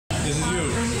This is you.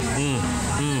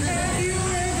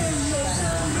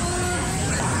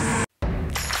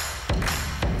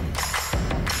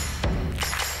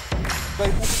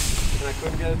 And I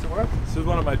couldn't get it to work. This is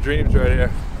one of my dreams right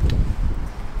here.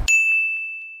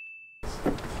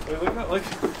 Wait, look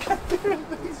at this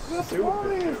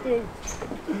dude.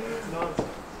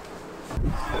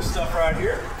 This stuff right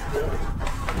here.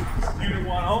 Unit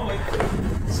 1 only.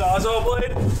 Sawzall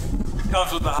blade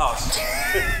comes with the house.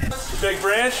 Big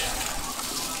branch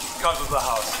comes with the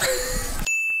house.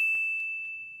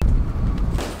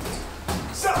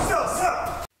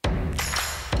 Stop!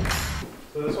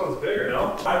 So this one's bigger,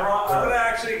 no? I'm gonna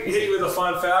actually hit you with a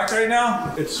fun fact right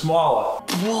now. It's smaller.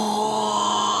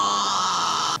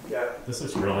 Yeah. This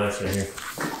looks real nice right here.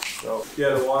 So, yeah,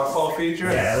 the waterfall feature.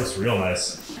 Yeah, that looks real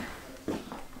nice.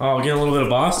 Oh, get a little bit of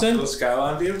Boston? The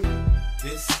skyline view.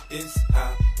 This is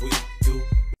how we do.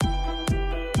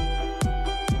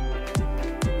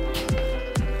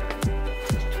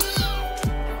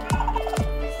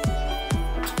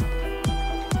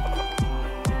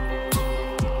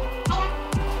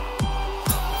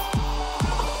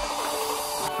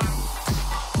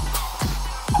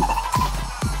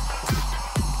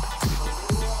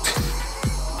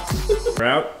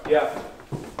 Route? Yeah.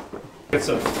 Get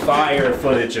some fire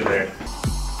footage in there.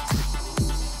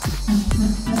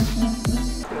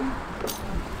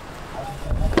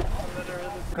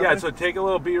 Yeah, so take a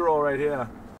little B-roll right here.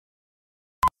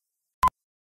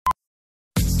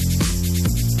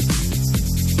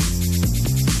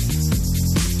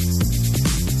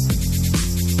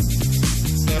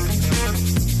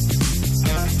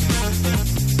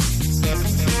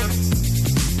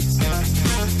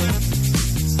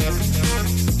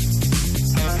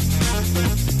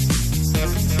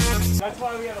 That's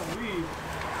why we had to leave.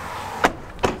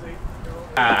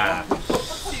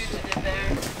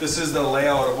 This is the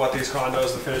layout of what these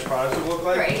condos, the finished products would look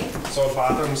like. Right. So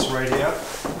bathrooms right here,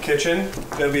 kitchen,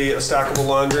 gonna be a stackable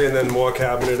laundry and then more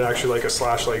cabinet, actually like a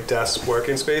slash like desk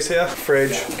working space here.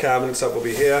 Fridge, cabinet stuff will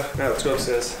be here. Now let's go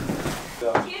upstairs.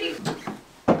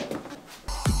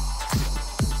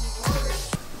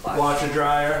 Washer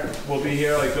dryer will be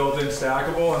here, like built-in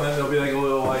stackable, and then there'll be like a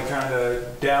little like kind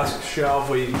of desk shelf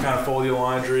where you can kind of fold your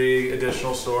laundry,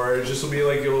 additional storage. This will be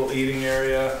like your little eating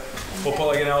area. We'll put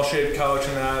like an L-shaped couch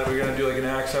in that. We're gonna do like an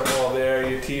accent wall there.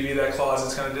 Your TV, that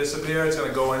closet's gonna disappear. It's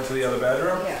gonna go into the other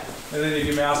bedroom. Yeah. And then you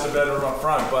can master bedroom up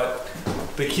front. But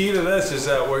the key to this is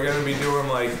that we're gonna be doing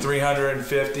like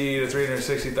 $350,000 to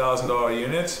 $360,000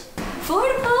 units.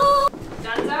 Affordable!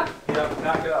 Dunzo? Yeah,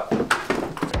 pack it up.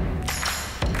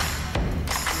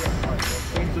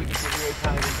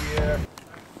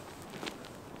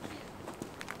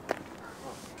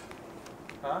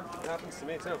 Huh? It happens to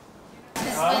me too.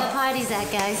 This is where the party's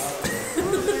at, guys.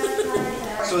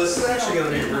 So this is actually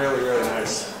gonna be really, really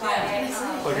nice.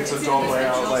 Like it's a dome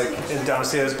layout, like and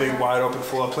downstairs, big wide open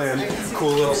floor plan,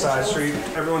 cool little side street.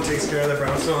 Everyone takes care of their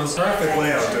brownstones. Perfect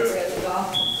layout, dude.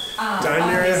 Dining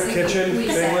area, kitchen,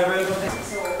 big living.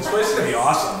 This place is gonna be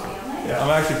awesome. Yeah, I'm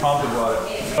actually pumped about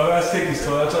it. If I guys take these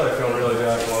toilets out, I feel really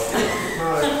bad.